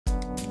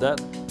That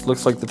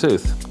looks like the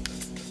tooth,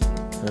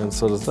 and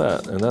so does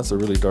that. And that's a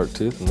really dark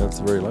tooth, and that's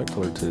a very light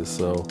colored tooth.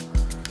 So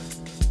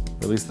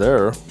at least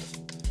there,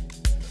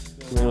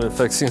 I mean, the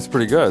effect seems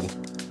pretty good.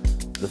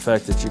 The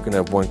fact that you can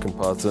have one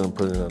composite and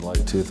put in a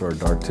light tooth or a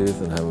dark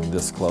tooth and have them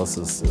this close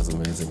is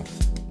amazing.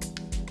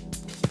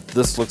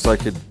 This looks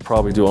like it'd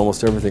probably do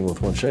almost everything with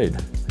one shade.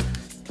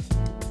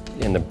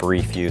 In the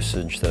brief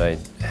usage that I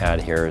had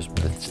here,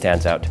 that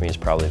stands out to me is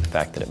probably the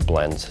fact that it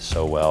blends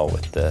so well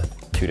with the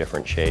two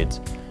different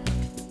shades.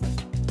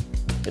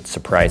 It's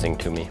surprising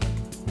to me,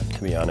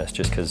 to be honest,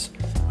 just because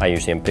I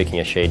usually am picking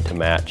a shade to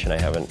match and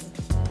I haven't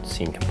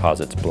seen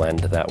composites blend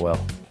that well.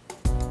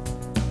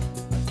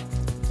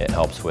 It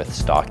helps with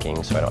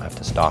stocking, so I don't have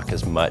to stock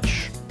as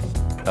much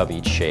of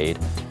each shade.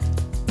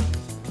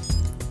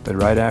 But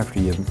right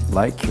after you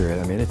light cure it,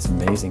 I mean, it's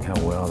amazing how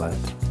well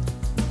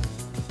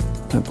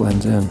that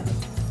blends in.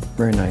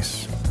 Very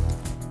nice.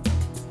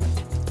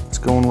 It's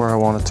going where I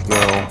want it to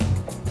go,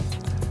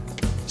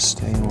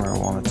 staying where I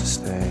want it to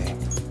stay.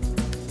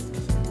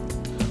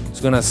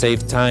 It's gonna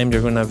save time,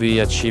 you're gonna be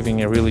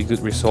achieving a really good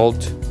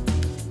result.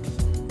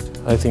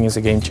 I think it's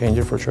a game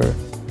changer for sure.